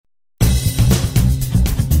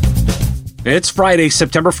It's Friday,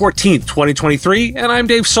 September 14th, 2023, and I'm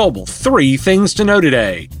Dave Sobel. 3 things to know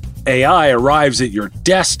today. AI arrives at your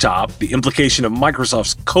desktop, the implication of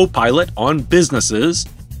Microsoft's Copilot on businesses.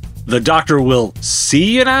 The doctor will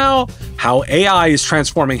see you now, how AI is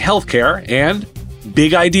transforming healthcare, and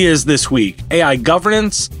big ideas this week, AI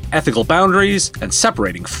governance, ethical boundaries, and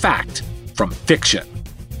separating fact from fiction.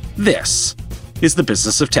 This is the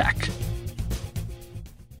Business of Tech.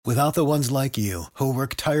 Without the ones like you, who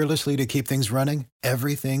work tirelessly to keep things running,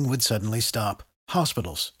 everything would suddenly stop.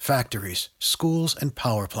 Hospitals, factories, schools, and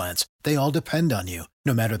power plants, they all depend on you.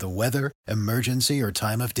 No matter the weather, emergency, or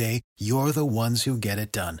time of day, you're the ones who get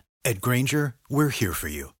it done. At Grainger, we're here for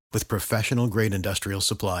you. With professional-grade industrial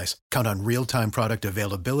supplies, count on real-time product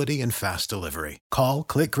availability and fast delivery. Call,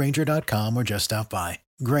 click Grainger.com, or just stop by.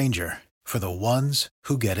 Grainger, for the ones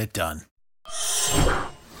who get it done.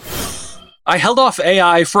 I held off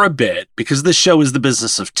AI for a bit because this show is the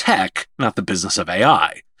business of tech, not the business of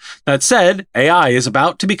AI. That said, AI is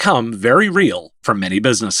about to become very real for many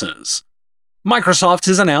businesses. Microsoft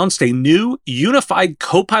has announced a new unified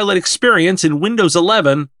Copilot experience in Windows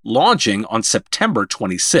 11 launching on September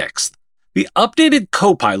 26th. The updated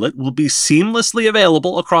Copilot will be seamlessly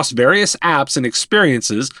available across various apps and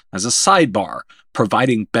experiences as a sidebar,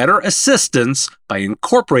 providing better assistance by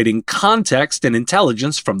incorporating context and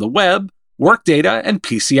intelligence from the web, work data, and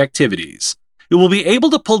PC activities. It will be able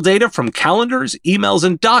to pull data from calendars, emails,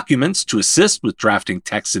 and documents to assist with drafting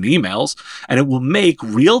texts and emails, and it will make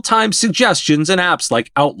real-time suggestions in apps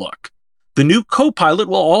like Outlook. The new Copilot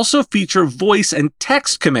will also feature voice and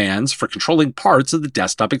text commands for controlling parts of the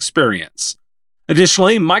desktop experience.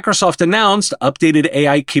 Additionally, Microsoft announced updated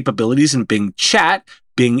AI capabilities in Bing Chat,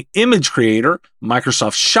 Bing Image Creator,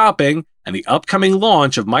 Microsoft Shopping, and the upcoming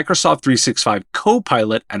launch of Microsoft 365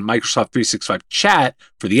 Copilot and Microsoft 365 Chat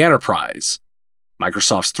for the enterprise.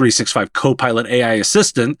 Microsoft's 365 Copilot AI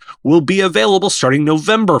Assistant will be available starting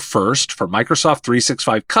November 1st for Microsoft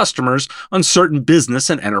 365 customers on certain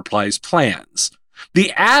business and enterprise plans.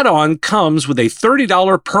 The add-on comes with a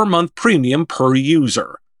 $30 per month premium per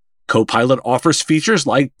user. Copilot offers features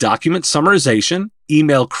like document summarization,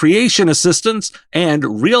 email creation assistance,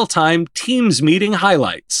 and real-time Teams meeting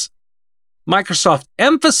highlights. Microsoft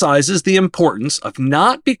emphasizes the importance of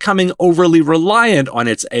not becoming overly reliant on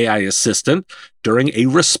its AI assistant during a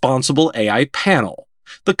responsible AI panel.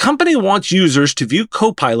 The company wants users to view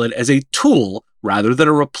Copilot as a tool rather than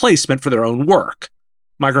a replacement for their own work.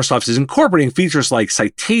 Microsoft is incorporating features like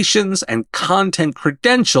citations and content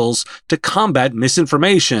credentials to combat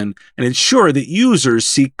misinformation and ensure that users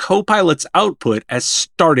see Copilot's output as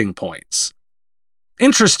starting points.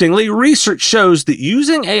 Interestingly, research shows that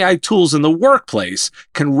using AI tools in the workplace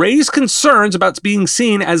can raise concerns about being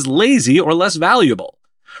seen as lazy or less valuable.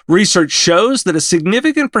 Research shows that a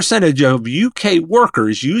significant percentage of UK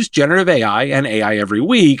workers use generative AI and AI every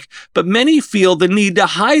week, but many feel the need to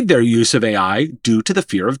hide their use of AI due to the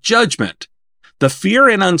fear of judgment. The fear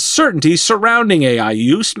and uncertainty surrounding AI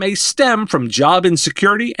use may stem from job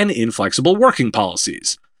insecurity and inflexible working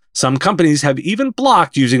policies. Some companies have even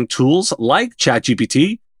blocked using tools like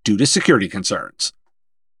ChatGPT due to security concerns.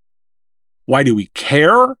 Why do we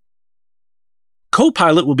care?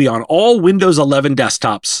 Copilot will be on all Windows 11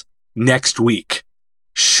 desktops next week.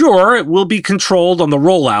 Sure, it will be controlled on the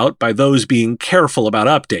rollout by those being careful about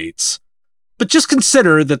updates. But just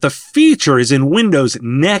consider that the feature is in Windows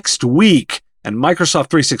next week and Microsoft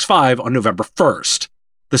 365 on November 1st.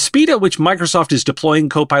 The speed at which Microsoft is deploying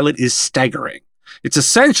Copilot is staggering. It's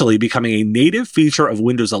essentially becoming a native feature of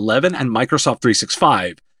Windows 11 and Microsoft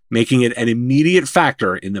 365, making it an immediate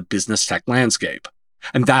factor in the business tech landscape.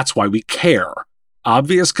 And that's why we care.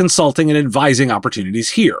 Obvious consulting and advising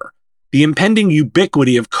opportunities here. The impending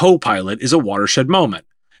ubiquity of Copilot is a watershed moment.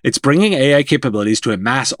 It's bringing AI capabilities to a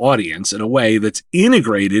mass audience in a way that's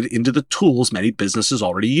integrated into the tools many businesses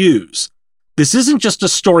already use. This isn't just a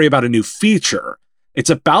story about a new feature. It's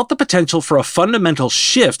about the potential for a fundamental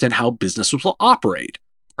shift in how businesses will operate.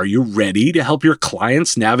 Are you ready to help your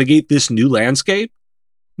clients navigate this new landscape?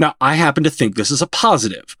 Now, I happen to think this is a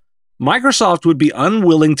positive. Microsoft would be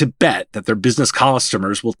unwilling to bet that their business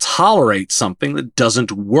customers will tolerate something that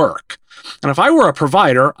doesn't work. And if I were a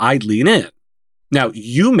provider, I'd lean in. Now,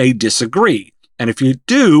 you may disagree, and if you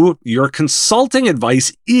do, your consulting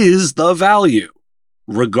advice is the value.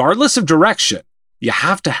 Regardless of direction, you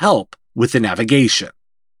have to help with the navigation.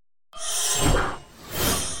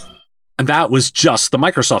 And that was just the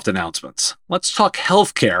Microsoft announcements. Let's talk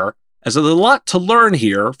healthcare, as there's a lot to learn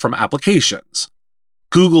here from applications.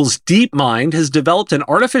 Google's DeepMind has developed an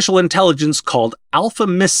artificial intelligence called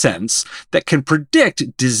AlphaMissense that can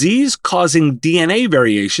predict disease-causing DNA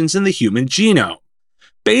variations in the human genome.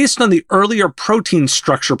 Based on the earlier protein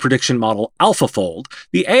structure prediction model AlphaFold,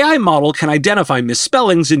 the AI model can identify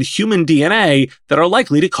misspellings in human DNA that are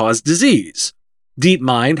likely to cause disease.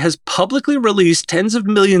 DeepMind has publicly released tens of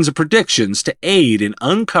millions of predictions to aid in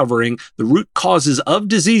uncovering the root causes of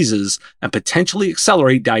diseases and potentially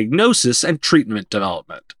accelerate diagnosis and treatment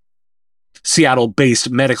development.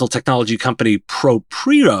 Seattle-based medical technology company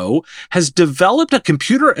Propreo has developed a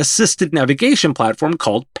computer-assisted navigation platform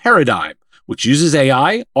called Paradigm, which uses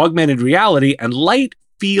AI, augmented reality, and light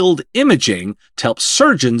field imaging to help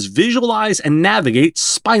surgeons visualize and navigate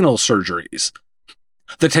spinal surgeries.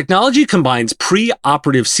 The technology combines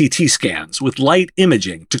pre-operative CT scans with light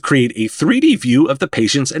imaging to create a 3D view of the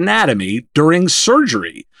patient's anatomy during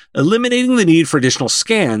surgery, eliminating the need for additional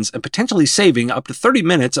scans and potentially saving up to 30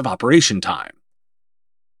 minutes of operation time.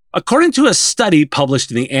 According to a study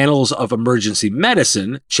published in the Annals of Emergency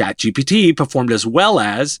Medicine, ChatGPT performed as well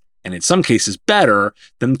as, and in some cases better,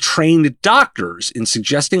 than trained doctors in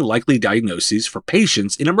suggesting likely diagnoses for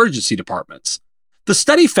patients in emergency departments. The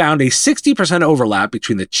study found a 60% overlap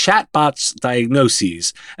between the chatbot's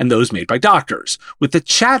diagnoses and those made by doctors, with the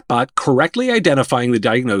chatbot correctly identifying the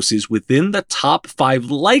diagnoses within the top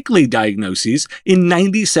 5 likely diagnoses in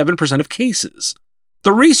 97% of cases.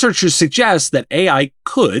 The researchers suggest that AI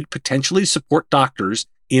could potentially support doctors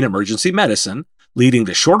in emergency medicine, leading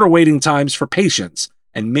to shorter waiting times for patients,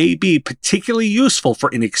 and may be particularly useful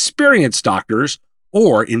for inexperienced doctors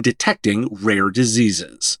or in detecting rare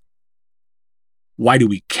diseases. Why do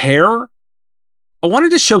we care? I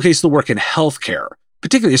wanted to showcase the work in healthcare,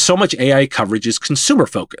 particularly as so much AI coverage is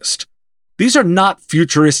consumer-focused. These are not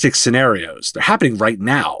futuristic scenarios. They're happening right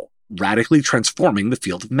now, radically transforming the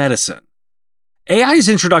field of medicine. AI's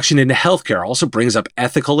introduction into healthcare also brings up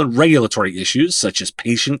ethical and regulatory issues such as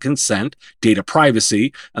patient consent, data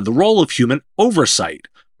privacy, and the role of human oversight,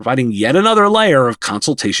 providing yet another layer of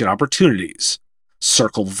consultation opportunities.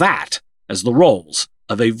 Circle that as the roles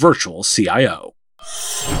of a virtual CIO.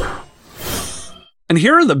 And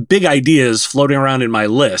here are the big ideas floating around in my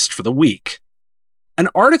list for the week. An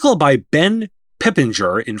article by Ben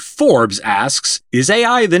Pippinger in Forbes asks, "Is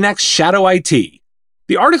AI the next shadow IT?"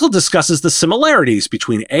 The article discusses the similarities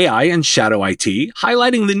between AI and shadow IT,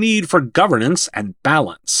 highlighting the need for governance and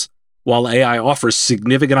balance. While AI offers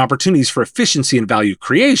significant opportunities for efficiency and value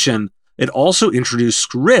creation, it also introduces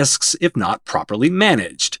risks if not properly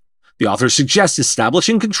managed. The author suggests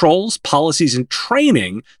establishing controls, policies, and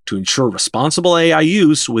training to ensure responsible AI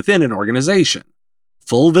use within an organization.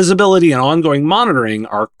 Full visibility and ongoing monitoring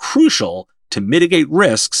are crucial to mitigate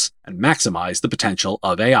risks and maximize the potential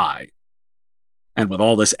of AI. And with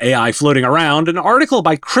all this AI floating around, an article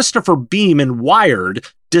by Christopher Beam in Wired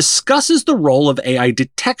discusses the role of AI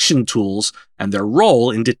detection tools and their role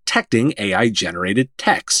in detecting AI-generated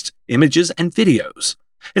text, images, and videos.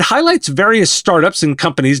 It highlights various startups and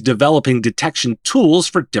companies developing detection tools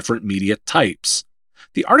for different media types.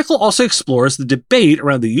 The article also explores the debate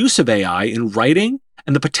around the use of AI in writing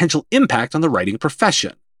and the potential impact on the writing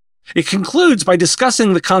profession. It concludes by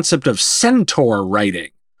discussing the concept of centaur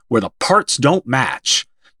writing, where the parts don't match,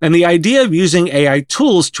 and the idea of using AI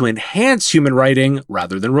tools to enhance human writing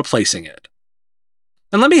rather than replacing it.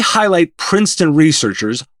 And let me highlight Princeton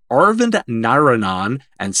researchers Arvind Narayanan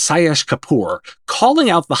and Sayesh Kapoor calling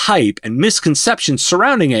out the hype and misconceptions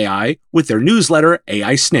surrounding AI with their newsletter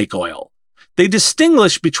AI Snake Oil. They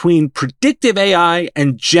distinguish between predictive AI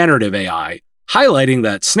and generative AI, highlighting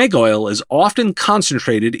that snake oil is often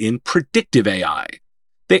concentrated in predictive AI.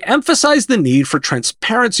 They emphasize the need for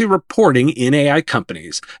transparency reporting in AI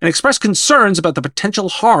companies and express concerns about the potential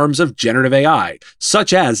harms of generative AI,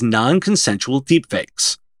 such as non-consensual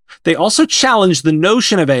deepfakes. They also challenge the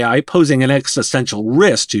notion of AI posing an existential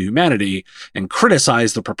risk to humanity and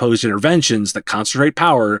criticize the proposed interventions that concentrate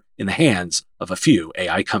power in the hands of a few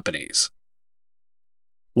AI companies.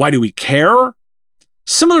 Why do we care?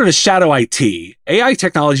 Similar to shadow IT, AI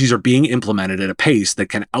technologies are being implemented at a pace that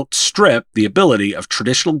can outstrip the ability of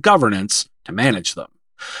traditional governance to manage them.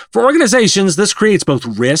 For organizations, this creates both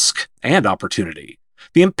risk and opportunity.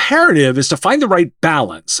 The imperative is to find the right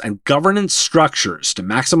balance and governance structures to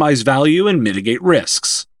maximize value and mitigate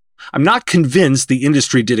risks. I'm not convinced the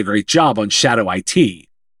industry did a great job on shadow IT.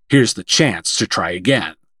 Here's the chance to try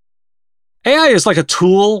again. AI is like a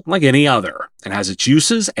tool like any other, and has its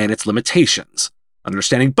uses and its limitations.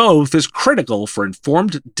 Understanding both is critical for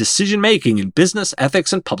informed decision-making in business,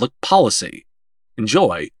 ethics, and public policy.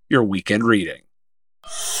 Enjoy your weekend reading.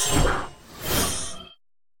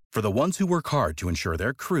 For the ones who work hard to ensure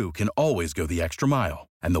their crew can always go the extra mile,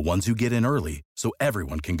 and the ones who get in early so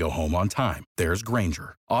everyone can go home on time, there's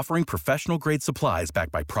Grainger, offering professional-grade supplies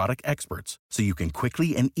backed by product experts so you can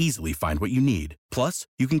quickly and easily find what you need. Plus,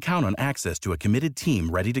 you can count on access to a committed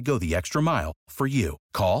team ready to go the extra mile for you.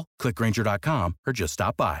 Call, click Grainger.com, or just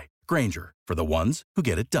stop by. Grainger, for the ones who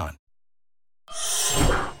get it done.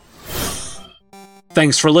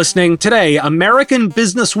 Thanks for listening. Today, American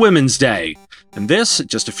Business Women's Day. And this,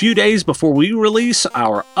 just a few days before we release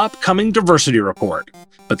our upcoming diversity report.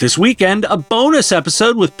 But this weekend, a bonus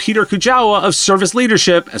episode with Peter Kujawa of Service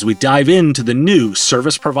Leadership as we dive into the new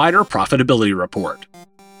Service Provider Profitability Report.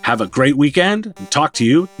 Have a great weekend and talk to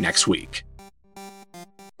you next week.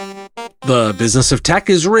 The Business of Tech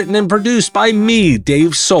is written and produced by me,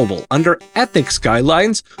 Dave Sobel, under ethics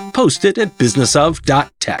guidelines posted at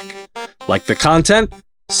businessof.tech. Like the content?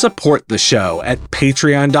 Support the show at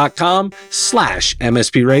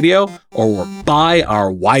patreon.com/MSP Radio or buy our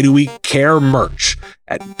Why Do We Care merch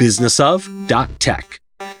at businessof.tech.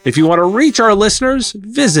 If you want to reach our listeners,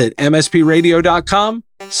 visit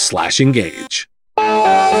mspradio.com/engage.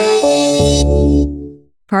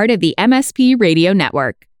 Part of the MSP Radio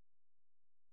Network.